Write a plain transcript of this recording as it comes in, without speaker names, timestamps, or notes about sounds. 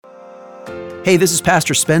Hey, this is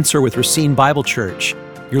Pastor Spencer with Racine Bible Church.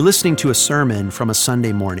 You're listening to a sermon from a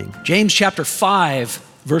Sunday morning. James chapter 5,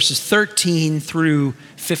 verses 13 through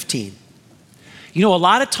 15. You know, a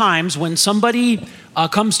lot of times when somebody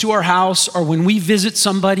comes to our house or when we visit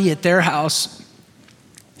somebody at their house,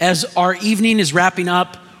 as our evening is wrapping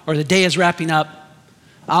up or the day is wrapping up,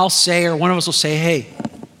 I'll say, or one of us will say, hey,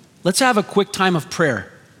 let's have a quick time of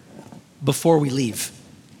prayer before we leave.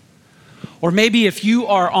 Or maybe if you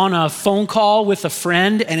are on a phone call with a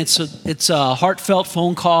friend and it's a heartfelt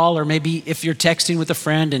phone call, or maybe if you're texting with a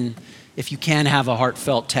friend and if you can have a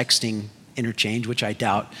heartfelt texting interchange, which I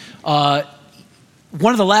doubt,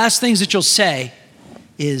 one of the last things that you'll say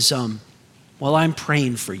is, well, I'm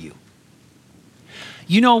praying for you.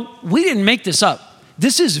 You know, we didn't make this up.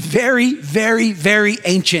 This is very, very, very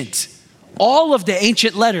ancient. All of the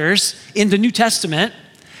ancient letters in the New Testament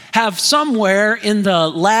have somewhere in the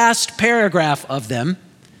last paragraph of them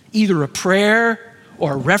either a prayer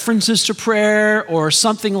or references to prayer or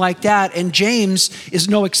something like that, and James is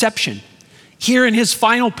no exception. Here in his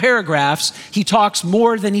final paragraphs, he talks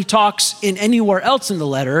more than he talks in anywhere else in the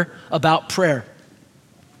letter about prayer.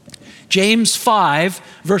 James 5,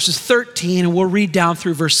 verses 13, and we'll read down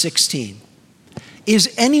through verse 16.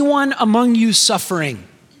 Is anyone among you suffering?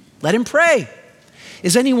 Let him pray.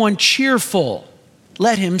 Is anyone cheerful?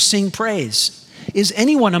 Let him sing praise. Is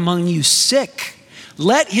anyone among you sick?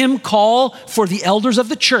 Let him call for the elders of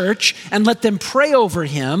the church and let them pray over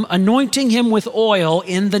him, anointing him with oil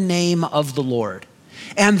in the name of the Lord.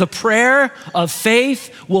 And the prayer of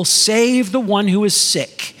faith will save the one who is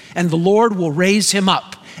sick, and the Lord will raise him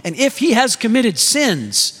up. And if he has committed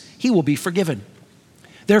sins, he will be forgiven.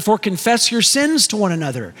 Therefore, confess your sins to one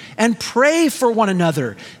another and pray for one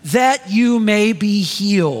another that you may be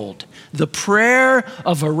healed. The prayer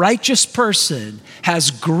of a righteous person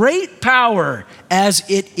has great power as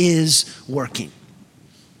it is working.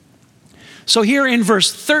 So here in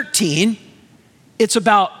verse 13, it's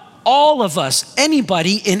about all of us,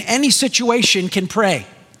 anybody in any situation can pray.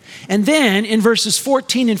 And then in verses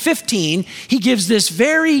 14 and 15, he gives this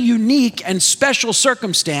very unique and special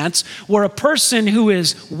circumstance where a person who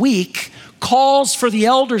is weak calls for the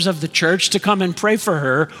elders of the church to come and pray for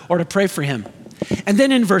her or to pray for him. And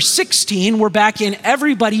then in verse 16, we're back in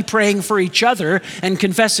everybody praying for each other and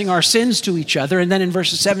confessing our sins to each other. And then in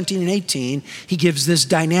verses 17 and 18, he gives this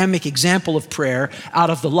dynamic example of prayer out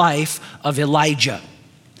of the life of Elijah.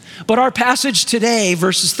 But our passage today,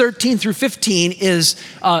 verses 13 through 15, is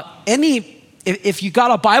if you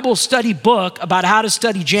got a Bible study book about how to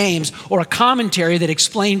study James or a commentary that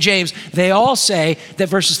explained James, they all say that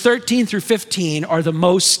verses 13 through 15 are the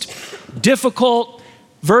most difficult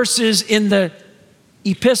verses in the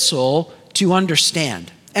epistle to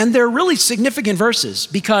understand. And they're really significant verses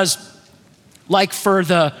because, like for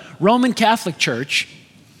the Roman Catholic Church,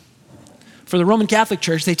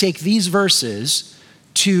 they take these verses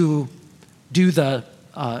to do the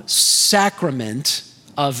sacrament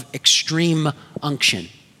of extreme unction.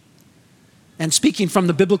 And speaking from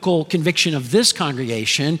the biblical conviction of this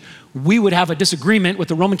congregation, we would have a disagreement with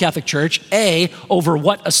the Roman Catholic Church, A, over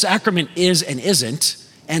what a sacrament is and isn't,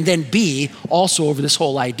 and then B, also over this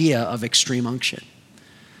whole idea of extreme unction.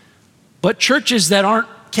 But churches that aren't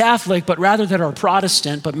Catholic, but rather that are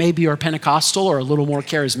Protestant, but maybe are Pentecostal or a little more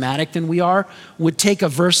charismatic than we are, would take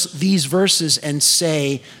these verses and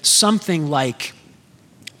say something like,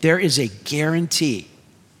 there is a guarantee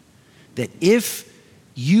that if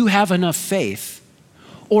you have enough faith,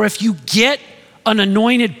 or if you get an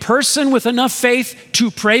anointed person with enough faith to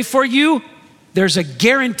pray for you, there's a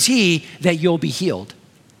guarantee that you'll be healed.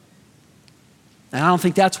 And I don't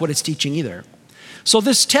think that's what it's teaching either. So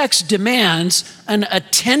this text demands an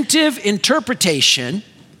attentive interpretation,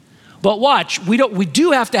 but watch, we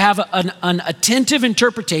do have to have an attentive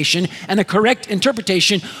interpretation and a correct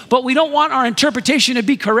interpretation, but we don't want our interpretation to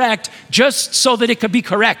be correct just so that it could be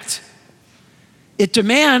correct. It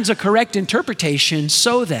demands a correct interpretation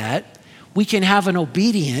so that we can have an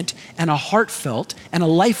obedient and a heartfelt and a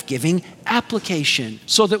life-giving application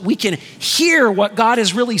so that we can hear what God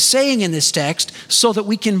is really saying in this text so that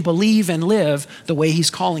we can believe and live the way he's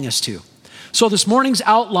calling us to. So this morning's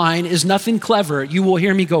outline is nothing clever. You will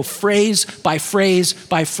hear me go phrase by phrase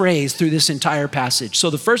by phrase through this entire passage. So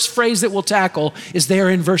the first phrase that we'll tackle is there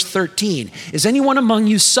in verse 13. Is anyone among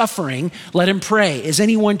you suffering? Let him pray. Is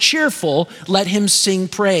anyone cheerful? Let him sing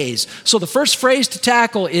praise. So the first phrase to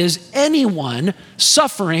tackle is anyone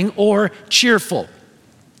suffering or cheerful.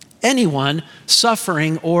 Anyone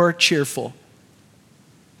suffering or cheerful.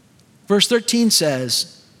 Verse 13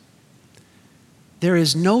 says, there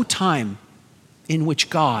is no time in which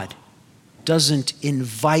God doesn't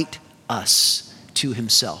invite us to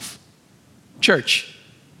himself. Church,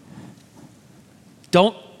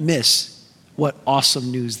 don't miss what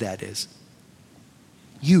awesome news that is.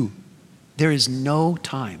 There is no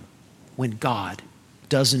time when God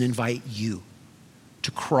doesn't invite you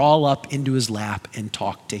to crawl up into his lap and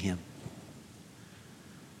talk to him.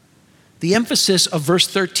 The emphasis of verse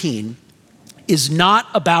 13 is not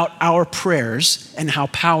about our prayers and how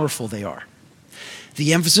powerful they are.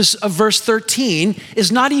 The emphasis of verse 13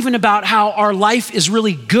 is not even about how our life is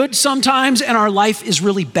really good sometimes and our life is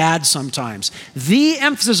really bad sometimes. The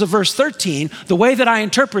emphasis of verse 13, the way that I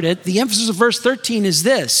interpret it, the emphasis of verse 13 is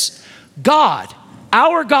this: God,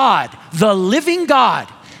 our God, the living God,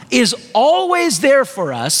 is always there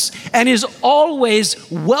for us and is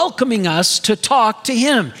always welcoming us to talk to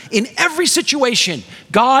him. In every situation,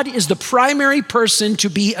 God is the primary person to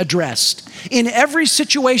be addressed. In every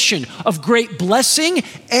situation of great blessing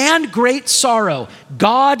and great sorrow,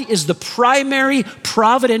 God is the primary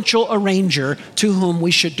providential arranger to whom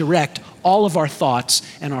we should direct all of our thoughts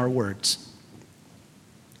and our words.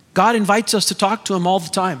 God invites us to talk to him all the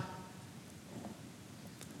time.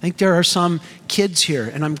 I think there are some kids here,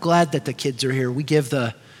 and I'm glad that the kids are here. We give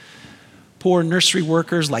the poor nursery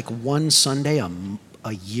workers like one Sunday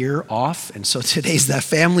a year off. And so today's that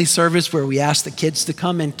family service where we ask the kids to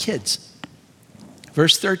come. And kids,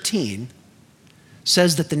 verse 13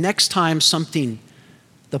 says that the next time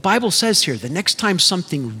the Bible says here, the next time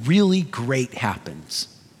something really great happens,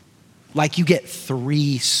 like you get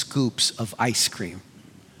 3 scoops of ice cream,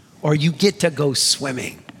 or you get to go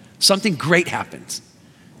swimming, something great happens.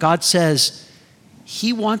 God says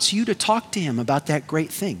he wants you to talk to him about that great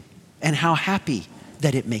thing and how happy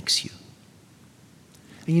that it makes you.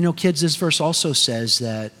 And you know, kids, this verse also says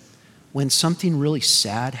that when something really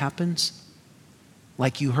sad happens,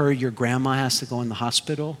 like you heard your grandma has to go in the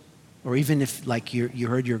hospital, or even if like you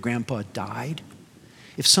heard your grandpa died,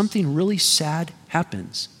 if something really sad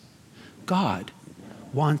happens, God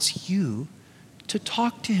wants you to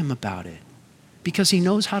talk to him about it, because he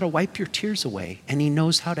knows how to wipe your tears away and he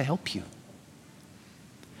knows how to help you.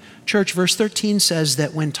 Church, verse 13 says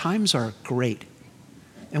that when times are great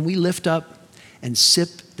and we lift up and sip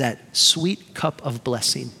that sweet cup of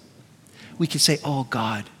blessing, we can say, oh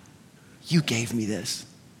God, you gave me this.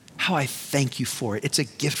 How I thank you for it. It's a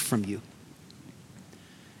gift from you.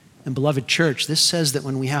 And beloved church, this says that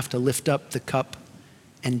when we have to lift up the cup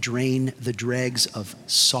and drain the dregs of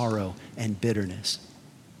sorrow and bitterness,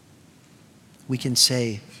 we can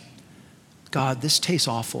say, God, this tastes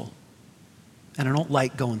awful, and I don't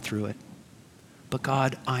like going through it. But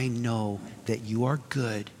God, I know that you are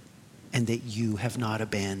good and that you have not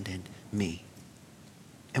abandoned me.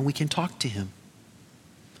 And we can talk to him.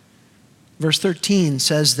 Verse 13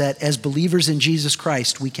 says that as believers in Jesus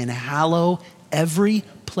Christ, we can hallow every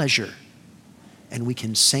pleasure and we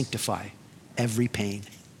can sanctify every pain.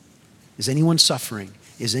 Is anyone suffering?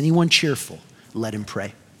 Is anyone cheerful? Let him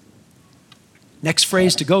pray. Next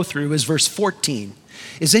phrase to go through is verse 14.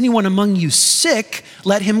 Is anyone among you sick?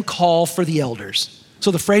 Let him call for the elders. So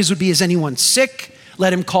the phrase would be, is anyone sick?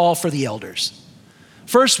 Let him call for the elders.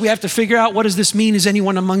 First, we have to figure out, what does this mean? Is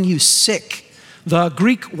anyone among you sick? The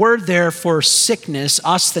Greek word there for sickness,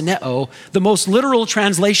 astheneo, the most literal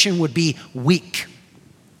translation would be weak.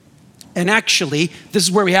 And actually, this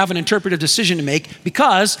is where we have an interpretive decision to make,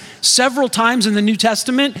 because several times in the New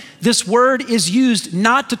Testament, this word is used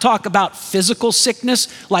not to talk about physical sickness,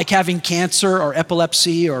 like having cancer or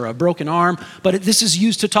epilepsy or a broken arm, but this is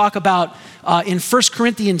used to talk about, in 1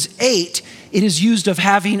 Corinthians 8, it is used of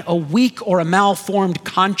having a weak or a malformed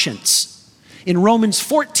conscience. In Romans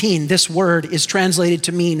 14, this word is translated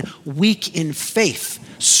to mean weak in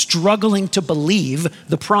faith, struggling to believe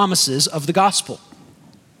the promises of the gospel.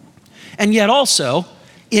 And yet also,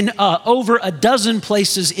 in over a dozen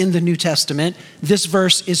places in the New Testament, this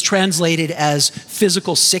verse is translated as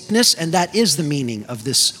physical sickness, and that is the meaning of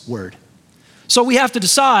this word. So we have to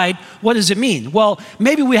decide, what does it mean? Well,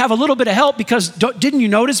 maybe we have a little bit of help, because didn't you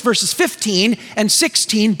notice verses 15 and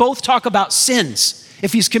 16 both talk about sins?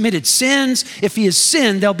 If he's committed sins, if he has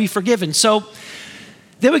sinned, they'll be forgiven. So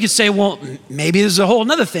then we could say, well, maybe this is a whole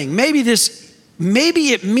other thing. Maybe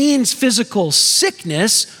it means physical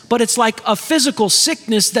sickness, but it's like a physical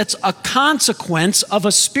sickness that's a consequence of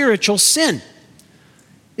a spiritual sin.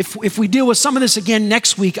 If we deal with some of this again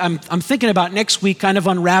next week, I'm thinking about next week kind of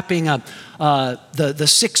unwrapping the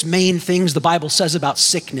 6 main things the Bible says about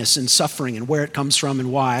sickness and suffering and where it comes from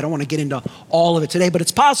and why. I don't want to get into all of it today, but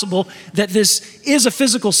it's possible that this is a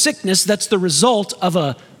physical sickness that's the result of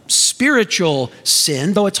a spiritual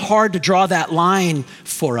sin, though it's hard to draw that line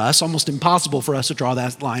for us, almost impossible for us to draw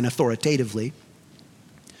that line authoritatively.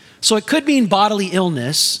 So it could mean bodily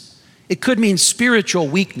illness. It could mean spiritual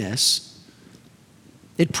weakness.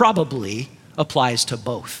 It probably applies to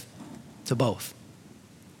both. To both.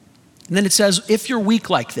 And then it says, if you're weak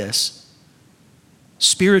like this,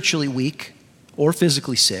 spiritually weak or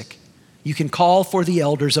physically sick, you can call for the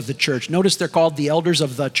elders of the church. Notice they're called the elders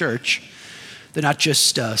of the church. They're not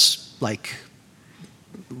just like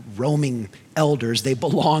roaming elders. They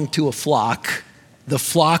belong to a flock. The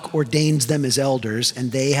flock ordains them as elders,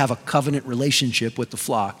 and they have a covenant relationship with the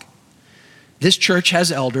flock. This church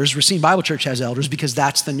has elders. Racine Bible Church has elders because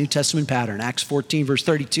that's the New Testament pattern. Acts 14, verse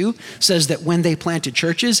 32 says that when they planted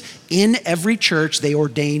churches, in every church they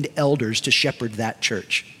ordained elders to shepherd that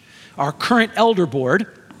church. Our current elder board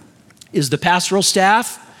is the pastoral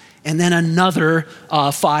staff and then another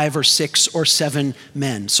 5 or 6 or 7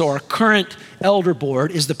 men. So our current elder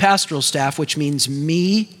board is the pastoral staff, which means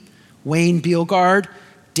me, Wayne Bielgard,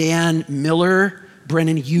 Dan Miller,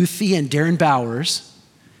 Brennan Youthy, and Darren Bowers.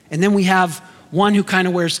 And then we have one who kind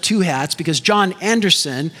of wears 2 hats because John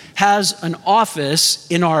Anderson has an office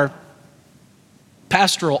in our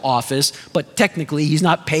pastoral office, but technically he's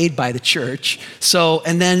not paid by the church. So,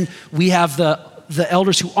 and then we have the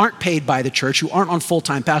elders who aren't paid by the church, who aren't on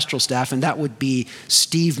full-time pastoral staff, and that would be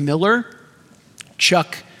Steve Miller,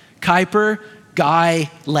 Chuck Kuiper, Guy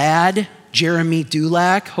Ladd, Jeremy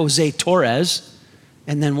Dulac, Jose Torres,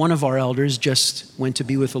 and then one of our elders just went to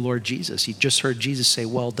be with the Lord Jesus. He just heard Jesus say,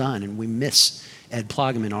 well done, and we miss Ed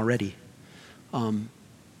Plogman already.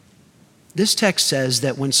 This text says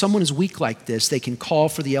that when someone is weak like this, they can call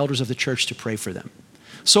for the elders of the church to pray for them.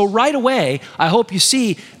 So right away, I hope you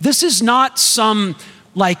see, this is not some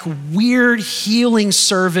like weird healing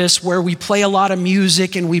service where we play a lot of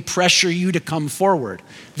music and we pressure you to come forward.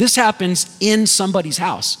 This happens in somebody's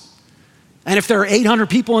house. And if there are 800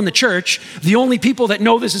 people in the church, the only people that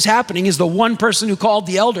know this is happening is the one person who called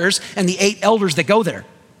the elders and the 8 elders that go there.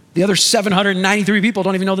 The other 793 people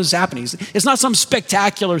don't even know this is happening. It's not some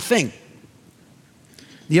spectacular thing.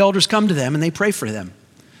 The elders come to them and they pray for them.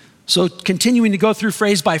 So continuing to go through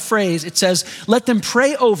phrase by phrase, it says, let them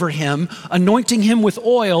pray over him, anointing him with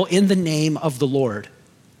oil in the name of the Lord.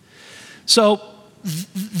 So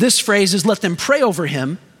this phrase is let them pray over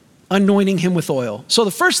him, anointing him with oil. So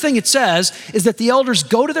the first thing it says is that the elders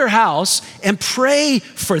go to their house and pray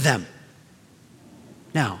for them.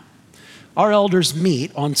 Now, our elders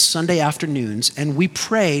meet on Sunday afternoons and we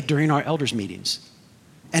pray during our elders meetings.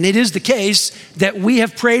 And it is the case that we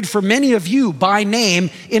have prayed for many of you by name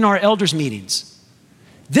in our elders meetings.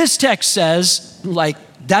 This text says, like,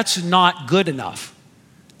 that's not good enough.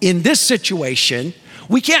 In this situation,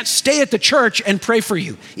 we can't stay at the church and pray for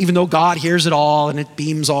you, even though God hears it all and it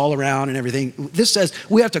beams all around and everything. This says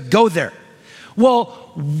we have to go there.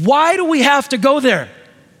 Well, why do we have to go there?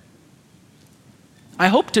 I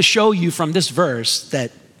hope to show you from this verse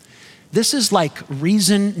that this is like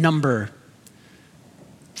reason number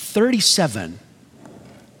 37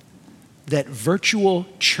 that virtual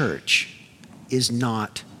church is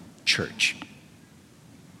not church.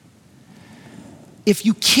 If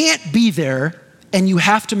you can't be there and you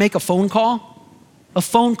have to make a phone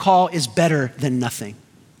call is better than nothing,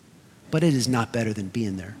 but it is not better than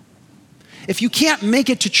being there. If you can't make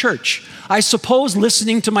it to church, I suppose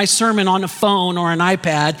listening to my sermon on a phone or an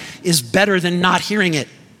iPad is better than not hearing it,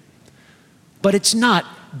 but it's not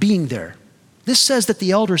being there. This says that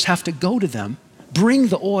the elders have to go to them, bring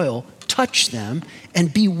the oil, touch them,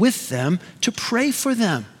 and be with them to pray for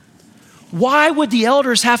them. Why would the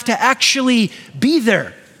elders have to actually be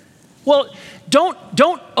there? Well,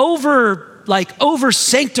 don't over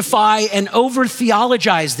sanctify and over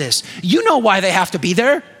theologize this. You know why they have to be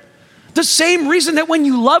there. The same reason that when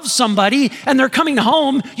you love somebody and they're coming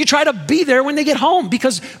home, you try to be there when they get home,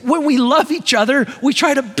 because when we love each other, we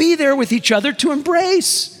try to be there with each other to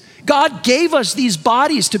embrace. God gave us these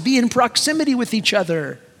bodies to be in proximity with each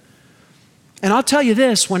other. And I'll tell you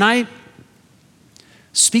this,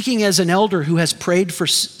 speaking as an elder who has prayed for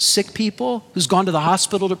sick people, who's gone to the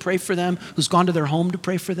hospital to pray for them, who's gone to their home to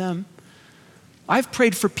pray for them, I've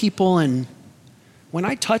prayed for people, and when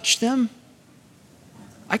I touch them,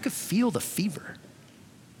 I could feel the fever.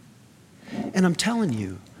 And I'm telling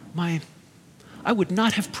you, I would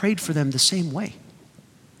not have prayed for them the same way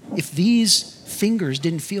if these fingers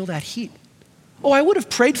didn't feel that heat. Oh, I would have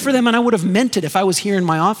prayed for them and I would have meant it if I was here in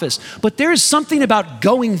my office. But there is something about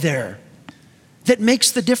going there that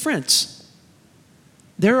makes the difference.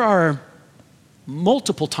 There are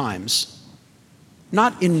multiple times,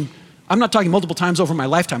 I'm not talking multiple times over my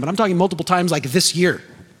lifetime, but I'm talking multiple times like this year.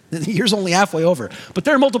 The year's only halfway over. But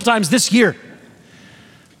there are multiple times this year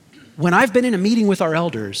when I've been in a meeting with our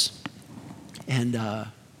elders and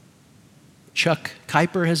Chuck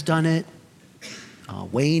Kuiper has done it.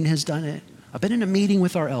 Wayne has done it. I've been in a meeting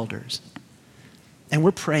with our elders, and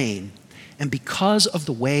we're praying. And because of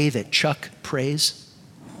the way that Chuck prays,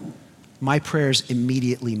 my prayers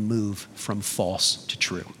immediately move from false to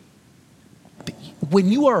true. But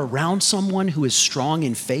when you are around someone who is strong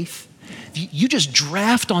in faith, you just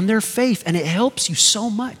draft on their faith, and it helps you so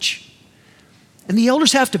much. And the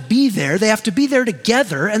elders have to be there. They have to be there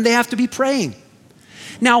together, and they have to be praying.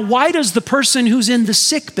 Now, why does the person who's in the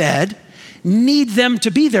sick bed need them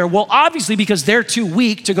to be there? Well, obviously because they're too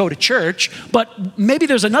weak to go to church, but maybe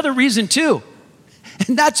there's another reason too.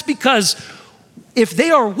 And that's because if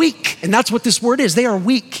they are weak, and that's what this word is, they are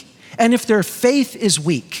weak, and if their faith is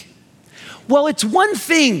weak, well, it's one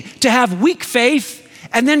thing to have weak faith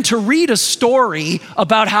and then to read a story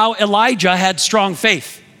about how Elijah had strong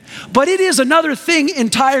faith. But it is another thing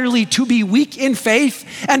entirely to be weak in faith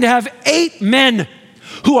and to have 8 men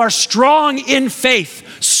who are strong in faith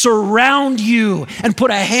surround you and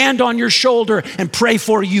put a hand on your shoulder and pray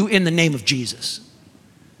for you in the name of Jesus.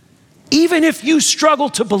 Even if you struggle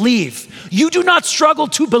to believe, you do not struggle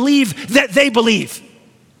to believe that they believe.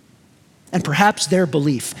 And perhaps their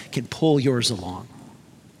belief can pull yours along.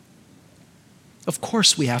 Of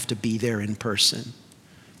course we have to be there in person.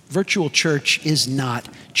 Virtual church is not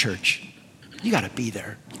church. You got to be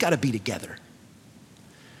there. You got to be together.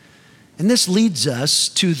 And this leads us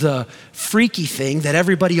to the freaky thing that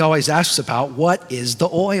everybody always asks about. What is the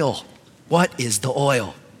oil? What is the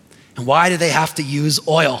oil? And why do they have to use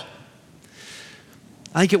oil?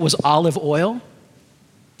 I think it was olive oil.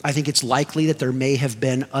 I think it's likely that there may have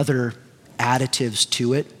been other additives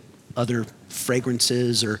to it, other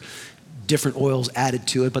fragrances or different oils added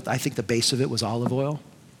to it, but I think the base of it was olive oil.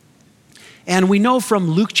 And we know from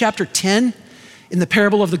Luke chapter 10, in the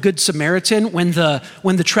parable of the Good Samaritan, when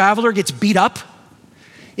the traveler gets beat up,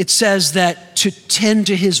 it says that to tend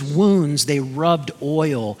to his wounds, they rubbed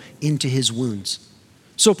oil into his wounds.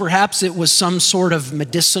 So perhaps it was some sort of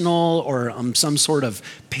medicinal or some sort of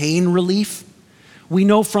pain relief. We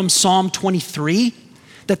know from Psalm 23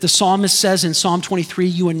 that the psalmist says in Psalm 23,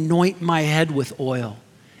 "You anoint my head with oil,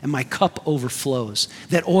 and my cup overflows."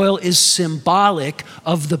 That oil is symbolic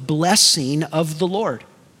of the blessing of the Lord.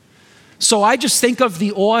 So I just think of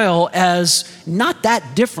the oil as not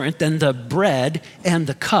that different than the bread and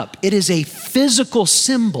the cup. It is a physical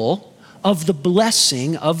symbol of the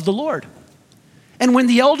blessing of the Lord. And when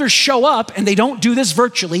the elders show up, and they don't do this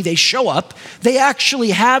virtually, they show up, they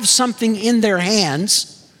actually have something in their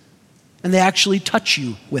hands, and they actually touch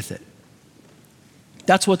you with it.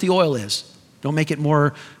 That's what the oil is. Don't make it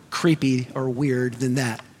more creepy or weird than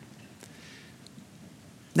that.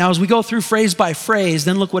 Now, as we go through phrase by phrase,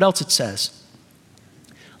 then look what else it says.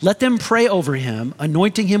 Let them pray over him,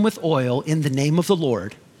 anointing him with oil in the name of the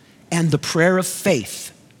Lord, and the prayer of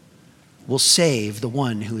faith will save the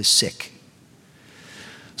one who is sick.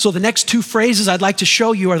 So the next 2 phrases I'd like to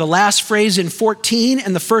show you are the last phrase in 14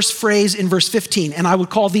 and the first phrase in verse 15. And I would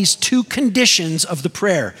call these 2 conditions of the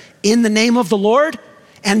prayer: in the name of the Lord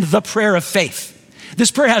and the prayer of faith. This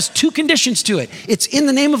prayer has 2 conditions to it. It's in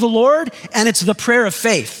the name of the Lord, and it's the prayer of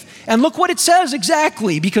faith. And look what it says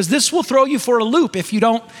exactly, because this will throw you for a loop if you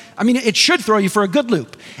don't, it should throw you for a good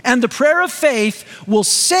loop. And the prayer of faith will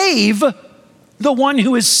save the one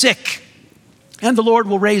who is sick, and the Lord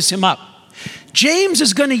will raise him up. James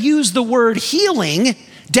is going to use the word healing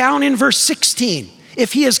down in verse 16.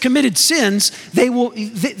 If he has committed sins, they'll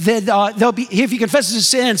be, if he confesses his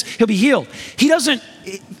sins, he'll be healed.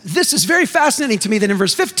 This is very fascinating to me that in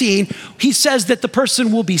verse 15, he says that the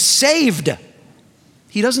person will be saved.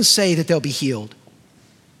 He doesn't say that they'll be healed.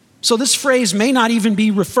 So this phrase may not even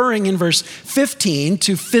be referring in verse 15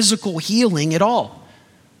 to physical healing at all.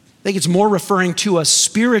 I think it's more referring to a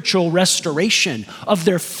spiritual restoration of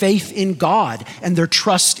their faith in God and their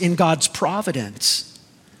trust in God's providence.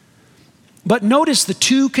 But notice the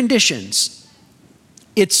 2 conditions.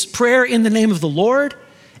 It's prayer in the name of the Lord,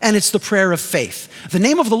 and it's the prayer of faith. The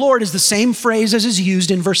name of the Lord is the same phrase as is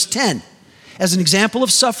used in verse 10. As an example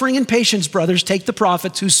of suffering and patience, brothers, take the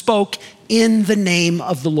prophets who spoke in the name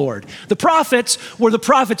of the Lord. The prophets were the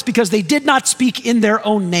prophets because they did not speak in their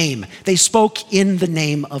own name. They spoke in the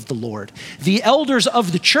name of the Lord. The elders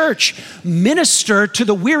of the church minister to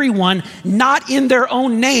the weary one, not in their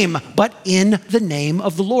own name, but in the name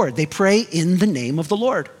of the Lord. They pray in the name of the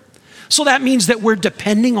Lord. So that means that we're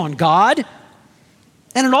depending on God,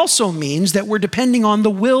 and it also means that we're depending on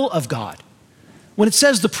the will of God. When it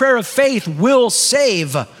says the prayer of faith will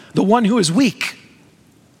save the one who is weak,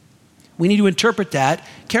 we need to interpret that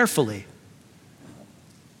carefully.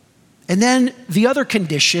 And then the other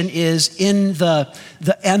condition is in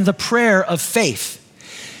the prayer of faith.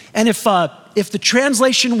 And if the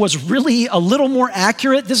translation was really a little more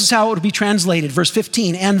accurate, this is how it would be translated, verse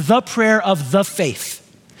 15, and the prayer of the faith.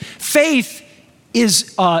 Faith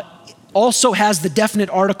is also has the definite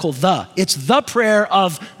article the. It's the prayer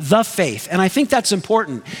of the faith. And I think that's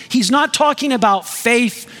important. He's not talking about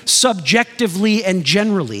faith subjectively and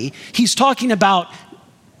generally. He's talking about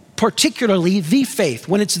particularly the faith.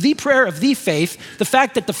 When it's the prayer of the faith, the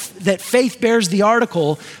fact that that faith bears the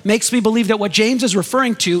article makes me believe that what James is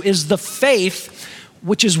referring to is the faith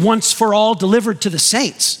which is once for all delivered to the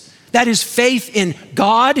saints. That is faith in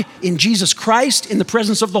God, in Jesus Christ, in the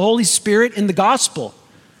presence of the Holy Spirit, in the gospel.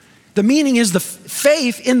 The meaning is the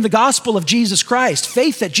faith in the gospel of Jesus Christ,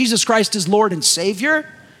 faith that Jesus Christ is Lord and Savior,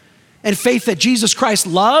 and faith that Jesus Christ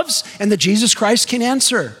loves and that Jesus Christ can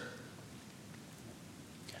answer.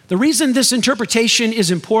 The reason this interpretation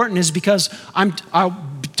is important is because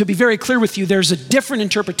to be very clear with you, there's a different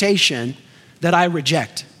interpretation that I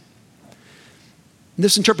reject.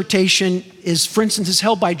 This interpretation is, for instance, is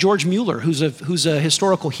held by George Mueller, who's a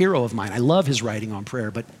historical hero of mine. I love his writing on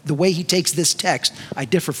prayer, but the way he takes this text, I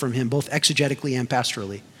differ from him, both exegetically and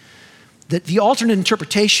pastorally. The alternate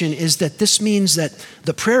interpretation is that this means that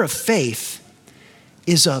the prayer of faith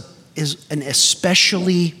is an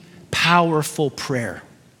especially powerful prayer.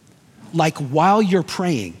 Like while you're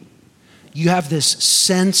praying, you have this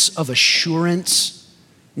sense of assurance,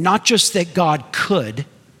 not just that God could,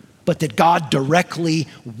 but that God directly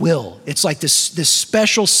will. It's like this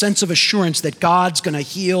special sense of assurance that God's gonna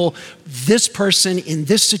heal this person in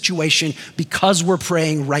this situation because we're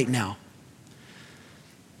praying right now.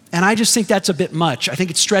 And I just think that's a bit much. I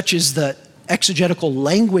think it stretches the exegetical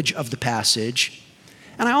language of the passage.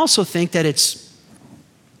 And I also think that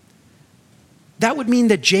that would mean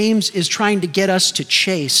that James is trying to get us to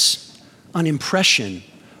chase an impression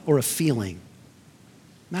or a feeling.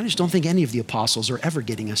 I just don't think any of the apostles are ever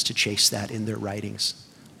getting us to chase that in their writings.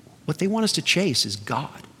 What they want us to chase is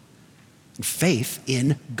God and faith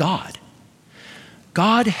in God.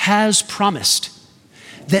 God has promised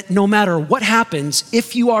that no matter what happens,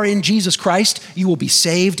 if you are in Jesus Christ, you will be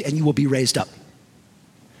saved and you will be raised up.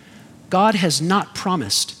 God has not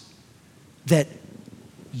promised that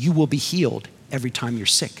you will be healed every time you're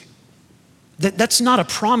sick. That's not a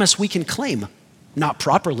promise we can claim, not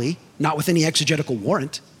properly, not with any exegetical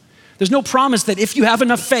warrant. There's no promise that if you have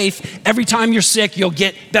enough faith, every time you're sick, you'll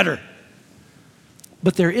get better.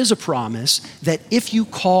 But there is a promise that if you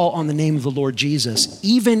call on the name of the Lord Jesus,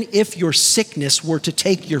 even if your sickness were to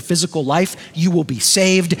take your physical life, you will be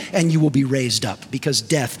saved and you will be raised up because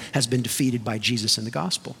death has been defeated by Jesus in the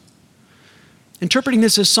gospel. Interpreting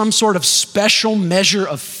this as some sort of special measure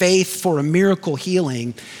of faith for a miracle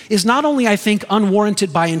healing is not only, I think,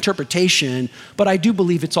 unwarranted by interpretation, but I do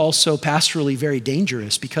believe it's also pastorally very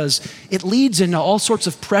dangerous because it leads into all sorts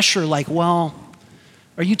of pressure like, well,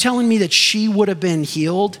 are you telling me that she would have been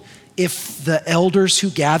healed if the elders who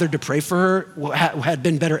gathered to pray for her had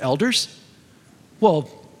been better elders? Well,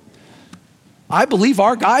 I believe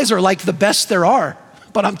our guys are like the best there are.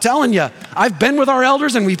 But I'm telling you, I've been with our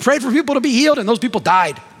elders and we prayed for people to be healed and those people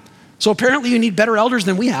died. So apparently you need better elders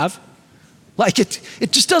than we have. Like it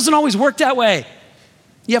just doesn't always work that way.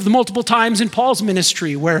 You have the multiple times in Paul's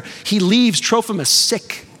ministry where he leaves Trophimus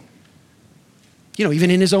sick. You know,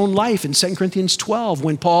 even in his own life in 2 Corinthians 12,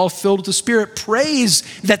 when Paul, filled with the Spirit, prays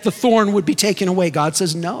that the thorn would be taken away, God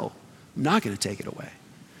says, no, I'm not gonna take it away.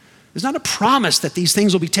 There's not a promise that these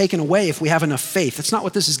things will be taken away if we have enough faith. That's not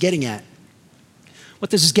what this is getting at. What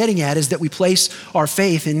this is getting at is that we place our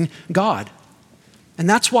faith in God. And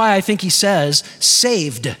that's why I think he says,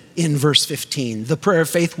 saved in verse 15. The prayer of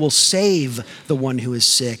faith will save the one who is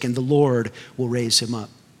sick and the Lord will raise him up.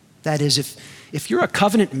 That is, if you're a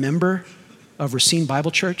covenant member of Racine Bible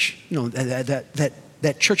Church, you know,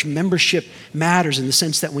 that church membership matters in the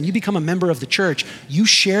sense that when you become a member of the church, you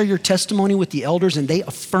share your testimony with the elders and they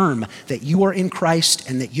affirm that you are in Christ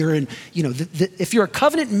and that you're in, you know, if you're a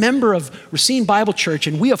covenant member of Racine Bible Church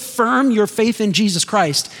and we affirm your faith in Jesus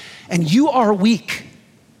Christ and you are weak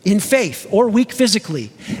in faith or weak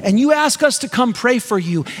physically and you ask us to come pray for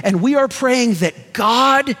you and we are praying that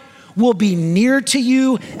God will be near to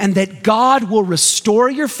you and that God will restore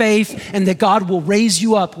your faith and that God will raise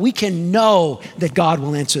you up, we can know that God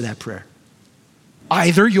will answer that prayer.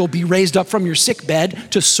 Either you'll be raised up from your sick bed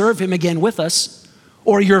to serve him again with us,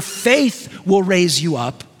 or your faith will raise you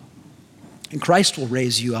up and Christ will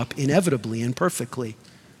raise you up inevitably and perfectly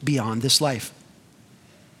beyond this life.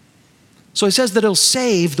 So he says that he'll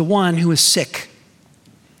save the one who is sick.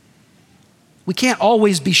 We can't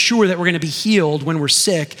always be sure that we're going to be healed when we're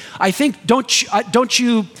sick. I think, don't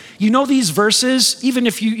you know these verses? Even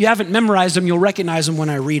if you haven't memorized them, you'll recognize them when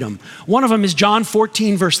I read them. One of them is John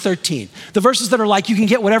 14, verse 13. The verses that are like, you can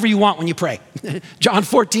get whatever you want when you pray. John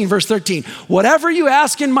 14, verse 13. Whatever you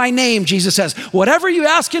ask in my name, Jesus says, whatever you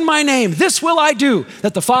ask in my name, this will I do,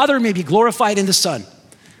 that the Father may be glorified in the Son.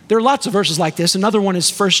 There are lots of verses like this. Another one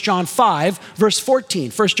is 1 John 5, verse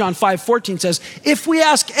 14. 1 John 5, 14 says, if we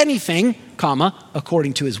ask anything,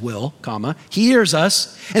 according to his will, he hears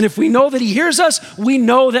us. And if we know that he hears us, we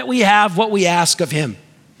know that we have what we ask of him.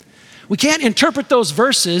 We can't interpret those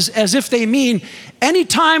verses as if they mean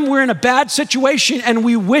anytime we're in a bad situation and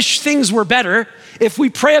we wish things were better, if we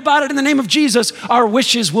pray about it in the name of Jesus, our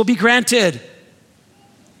wishes will be granted.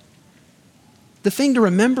 The thing to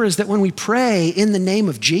remember is that when we pray in the name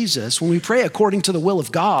of Jesus, when we pray according to the will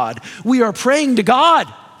of God, we are praying to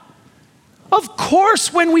God. Of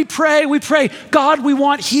course, when we pray, God, we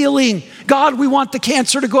want healing. God, we want the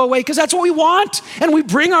cancer to go away, because that's what we want. And we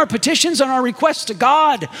bring our petitions and our requests to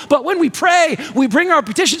God. But when we pray, we bring our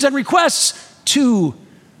petitions and requests to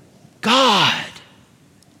God.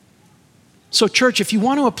 So church, if you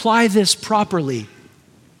want to apply this properly,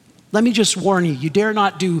 let me just warn you, you dare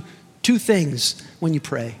not do two things when you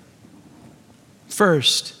pray.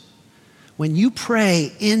 First, when you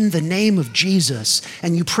pray in the name of Jesus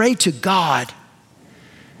and you pray to God,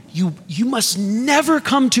 you must never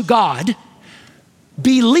come to God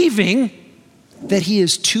believing that he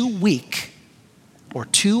is too weak or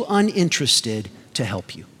too uninterested to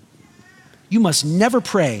help you. You must never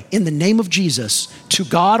pray in the name of Jesus to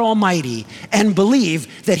God Almighty and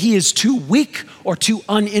believe that he is too weak or too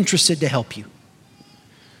uninterested to help you.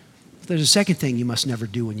 There's a second thing you must never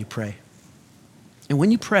do when you pray. And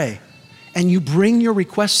when you pray and you bring your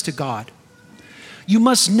requests to God, you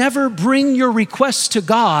must never bring your requests to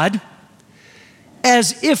God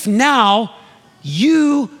as if now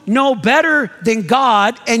you know better than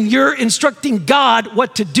God and you're instructing God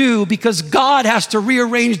what to do because God has to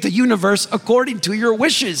rearrange the universe according to your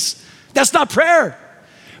wishes. That's not prayer.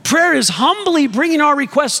 Prayer is humbly bringing our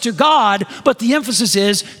requests to God, but the emphasis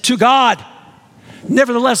is to God.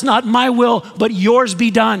 Nevertheless, not my will, but yours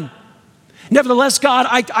be done. Nevertheless, God,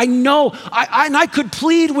 I know, and I could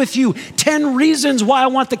plead with you 10 reasons why I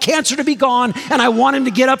want the cancer to be gone and I want him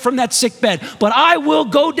to get up from that sick bed. But I will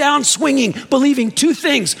go down swinging, believing two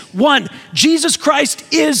things. One, Jesus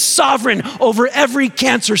Christ is sovereign over every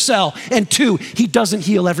cancer cell. And two, he doesn't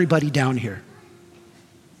heal everybody down here.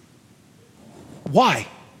 Why?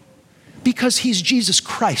 Because he's Jesus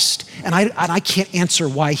Christ, and I can't answer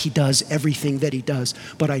why he does everything that he does,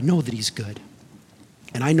 but I know that he's good.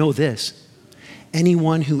 And I know this,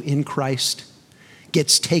 anyone who in Christ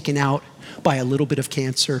gets taken out by a little bit of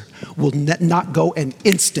cancer will not go an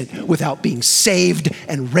instant without being saved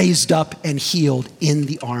and raised up and healed in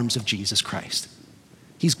the arms of Jesus Christ.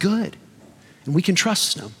 He's good, and we can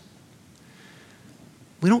trust him.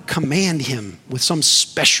 We don't command him with some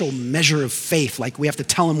special measure of faith, like we have to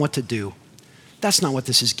tell him what to do. That's not what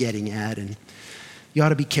this is getting at, and you ought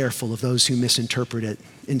to be careful of those who misinterpret it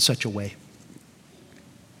in such a way.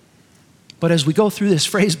 But as we go through this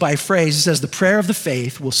phrase by phrase, it says the prayer of the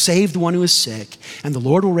faith will save the one who is sick, and the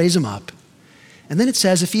Lord will raise him up. And then it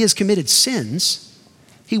says if he has committed sins,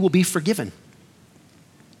 he will be forgiven.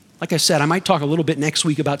 Like I said, I might talk a little bit next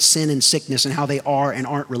week about sin and sickness and how they are and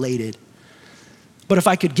aren't related. But if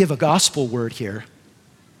I could give a gospel word here,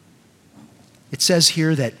 it says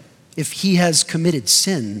here that if he has committed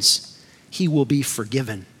sins, he will be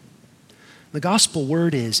forgiven. The gospel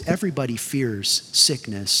word is everybody fears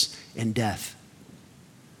sickness and death.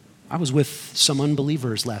 I was with some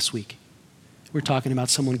unbelievers last week. We were talking about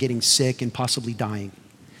someone getting sick and possibly dying.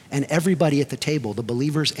 And everybody at the table, the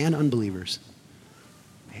believers and unbelievers,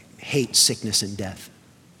 hate sickness and death.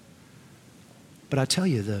 But I tell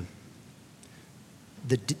you,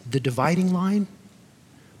 the dividing line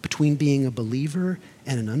between being a believer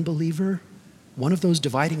and an unbeliever, one of those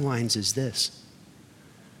dividing lines is this.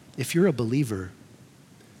 If you're a believer,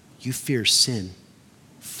 you fear sin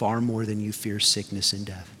far more than you fear sickness and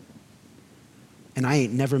death. And I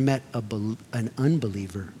ain't never met an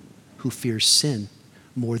unbeliever who fears sin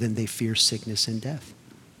more than they fear sickness and death.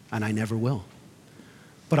 And I never will.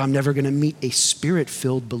 But I'm never going to meet a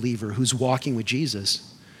spirit-filled believer who's walking with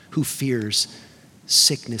Jesus who fears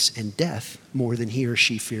sickness and death more than he or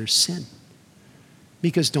she fears sin.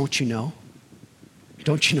 Because don't you know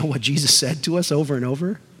what Jesus said to us over and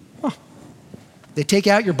over? Oh, they take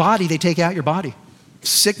out your body, they take out your body.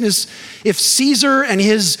 Sickness, if Caesar and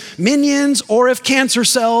his minions, or if cancer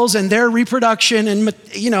cells and their reproduction, and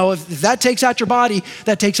if that takes out your body,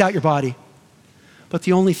 that takes out your body. But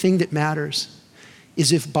the only thing that matters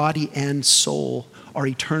is if body and soul are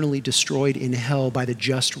eternally destroyed in hell by the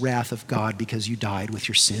just wrath of God because you died with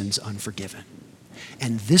your sins unforgiven.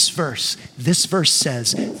 And this verse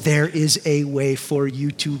says there is a way for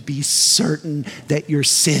you to be certain that your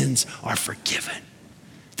sins are forgiven.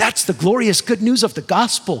 That's the glorious good news of the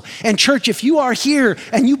gospel. And church, if you are here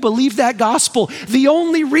and you believe that gospel, the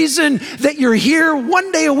only reason that you're here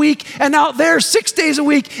 1 day a week and out there 6 days a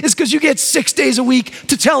week is because you get 6 days a week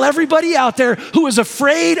to tell everybody out there who is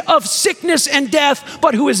afraid of sickness and death,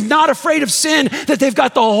 but who is not afraid of sin, that they've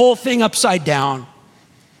got the whole thing upside down.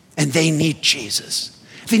 And they need Jesus.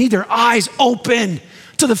 They need their eyes open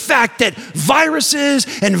to the fact that viruses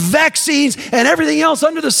and vaccines and everything else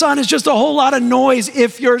under the sun is just a whole lot of noise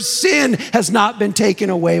if your sin has not been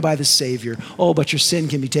taken away by the Savior. Oh, but your sin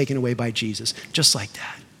can be taken away by Jesus, just like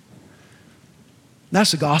that.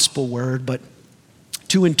 That's a gospel word, but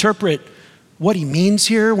to interpret what he means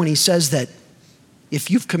here when he says that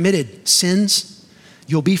if you've committed sins,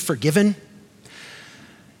 you'll be forgiven.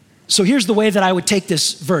 So here's the way that I would take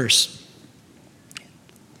this verse.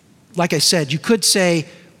 Like I said, you could say,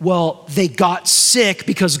 well, they got sick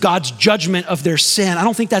because God's judgment of their sin. I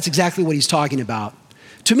don't think that's exactly what he's talking about.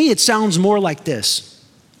 To me, it sounds more like this.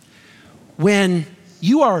 When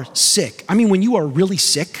you are sick, when you are really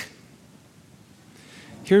sick,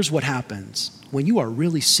 here's what happens. When you are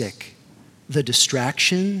really sick, the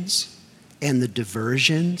distractions and the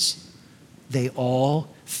diversions, they all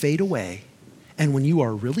fade away. And when you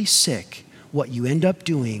are really sick, what you end up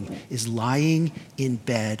doing is lying in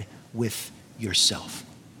bed with yourself.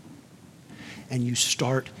 And you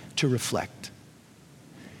start to reflect.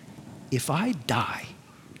 If I die,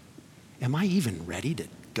 am I even ready to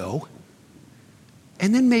go?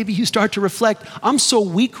 And then maybe you start to reflect, I'm so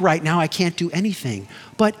weak right now I can't do anything.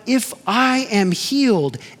 But if I am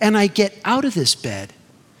healed and I get out of this bed,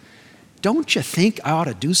 don't you think I ought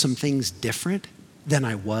to do some things different than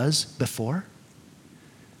I was before?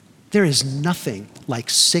 There is nothing like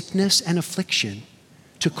sickness and affliction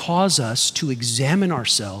to cause us to examine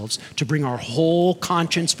ourselves, to bring our whole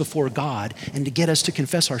conscience before God, and to get us to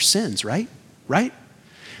confess our sins, right? Right?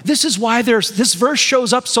 This is why this verse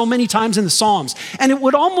shows up so many times in the Psalms. And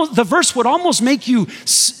the verse would almost make you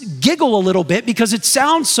giggle a little bit because it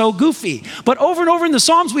sounds so goofy. But over and over in the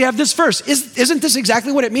Psalms, we have this verse. Isn't this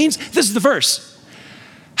exactly what it means? This is the verse.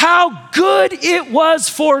 How good it was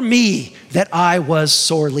for me that I was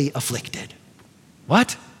sorely afflicted.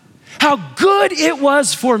 What? How good it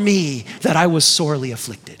was for me that I was sorely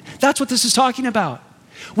afflicted. That's what this is talking about.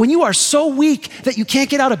 When you are so weak that you can't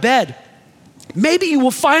get out of bed, maybe you will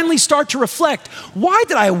finally start to reflect, why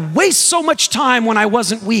did I waste so much time when I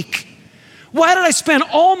wasn't weak? Why did I spend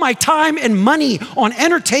all my time and money on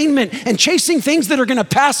entertainment and chasing things that are going to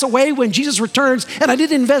pass away when Jesus returns, and I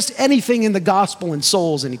didn't invest anything in the gospel and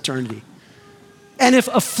souls in eternity? And if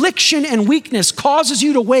affliction and weakness causes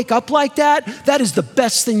you to wake up like that, that is the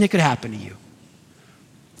best thing that could happen to you.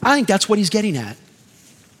 I think that's what he's getting at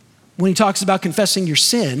when he talks about confessing your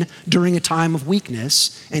sin during a time of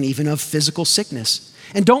weakness and even of physical sickness.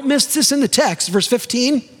 And don't miss this in the text, verse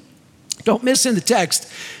 15. Don't miss in the text.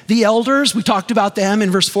 The elders, we talked about them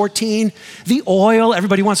in verse 14. The oil,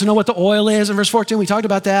 everybody wants to know what the oil is in verse 14. We talked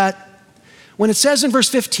about that. When it says in verse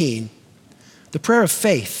 15, the prayer of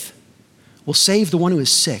faith will save the one who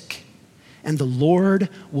is sick, and the Lord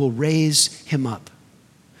will raise him up.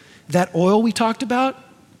 That oil we talked about,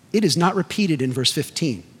 it is not repeated in verse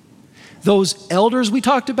 15. Those elders we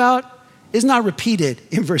talked about is not repeated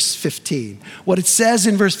in verse 15. What it says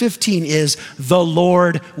in verse 15 is, the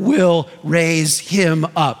Lord will raise him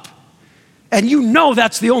up. And you know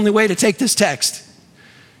that's the only way to take this text.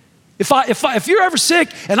 If you're ever sick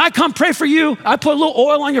and I come pray for you, I put a little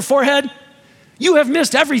oil on your forehead, you have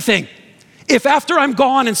missed everything. If after I'm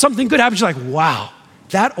gone and something good happens, you're like, wow,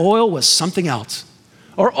 that oil was something else.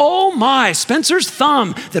 Or, oh my, Spencer's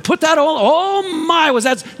thumb that put that oil, oh my, was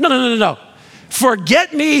that, no.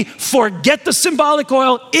 Forget me, forget the symbolic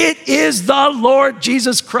oil. It is the Lord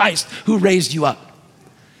Jesus Christ who raised you up.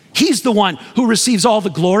 He's the one who receives all the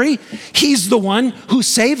glory. He's the one who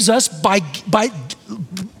saves us by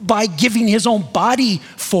giving his own body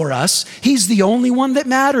for us. He's the only one that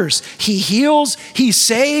matters. He heals, he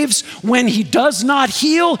saves. When he does not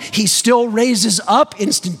heal, he still raises up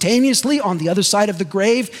instantaneously on the other side of the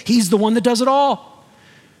grave. He's the one that does it all.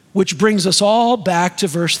 Which brings us all back to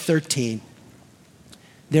verse 13.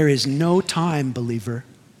 There is no time, believer.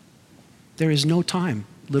 There is no time,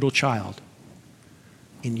 little child,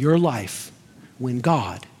 in your life when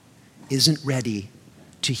God isn't ready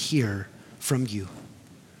to hear from you.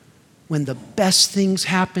 When the best things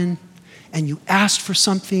happen and you asked for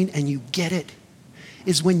something and you get it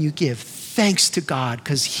is when you give thanks to God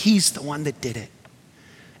because he's the one that did it.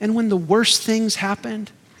 And when the worst things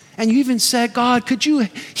happened, and you even said, God, could you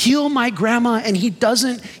heal my grandma? And he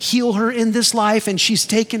doesn't heal her in this life and she's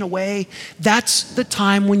taken away. That's the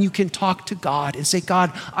time when you can talk to God and say,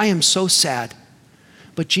 God, I am so sad.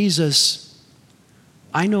 But Jesus,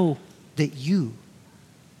 I know that you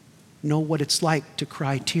know what it's like to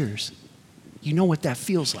cry tears. You know what that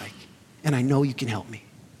feels like. And I know you can help me.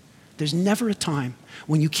 There's never a time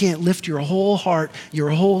when you can't lift your whole heart, your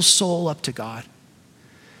whole soul up to God.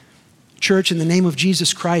 Church, in the name of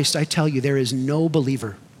Jesus Christ, I tell you, there is no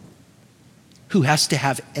believer who has to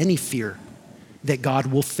have any fear that God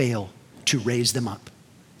will fail to raise them up.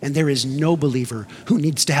 And there is no believer who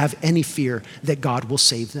needs to have any fear that God will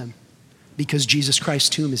save them, because Jesus Christ's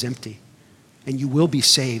tomb is empty. And you will be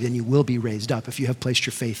saved and you will be raised up if you have placed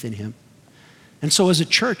your faith in him. And so as a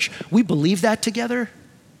church, we believe that together.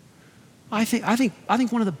 I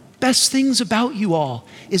think one of the best things about you all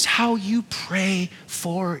is how you pray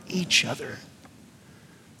for each other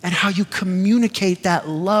and how you communicate that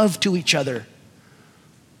love to each other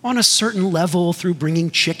on a certain level through bringing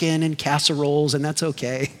chicken and casseroles, and that's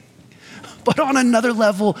okay. But on another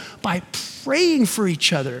level, by praying for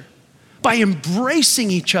each other, by embracing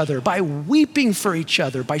each other, by weeping for each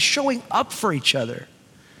other, by showing up for each other.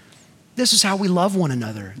 This is how we love one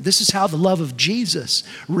another. This is how the love of Jesus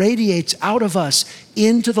radiates out of us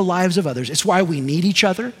into the lives of others. It's why we need each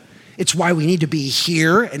other. It's why we need to be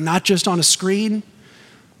here and not just on a screen.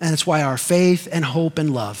 And it's why our faith and hope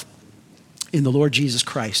and love in the Lord Jesus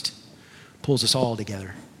Christ pulls us all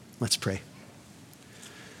together. Let's pray.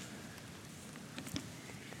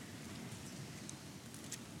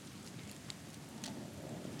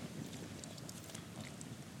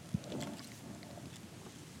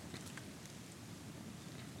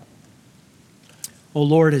 Oh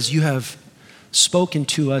Lord, as you have spoken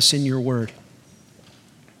to us in your word,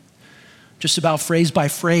 just about phrase by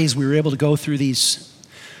phrase, we were able to go through these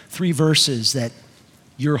 3 verses that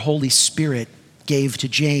your Holy Spirit gave to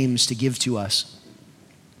James to give to us.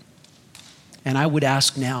 And I would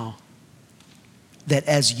ask now that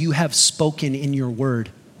as you have spoken in your word,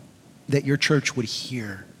 that your church would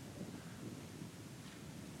hear.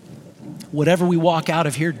 Whatever we walk out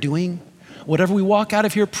of here doing, whatever we walk out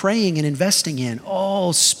of here praying and investing in,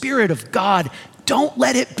 oh, Spirit of God, don't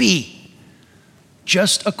let it be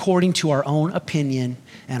just according to our own opinion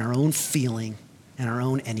and our own feeling and our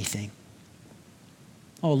own anything.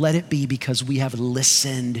 Oh, let it be because we have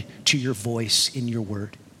listened to your voice in your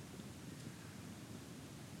word.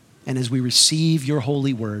 And as we receive your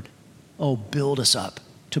holy word, oh, build us up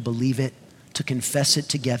to believe it, to confess it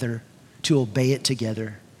together, to obey it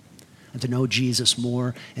together, and to know Jesus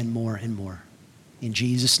more and more and more. In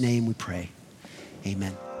Jesus' name we pray.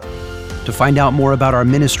 Amen. To find out more about our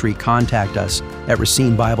ministry, contact us at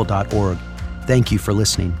racinebible.org. Thank you for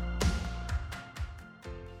listening.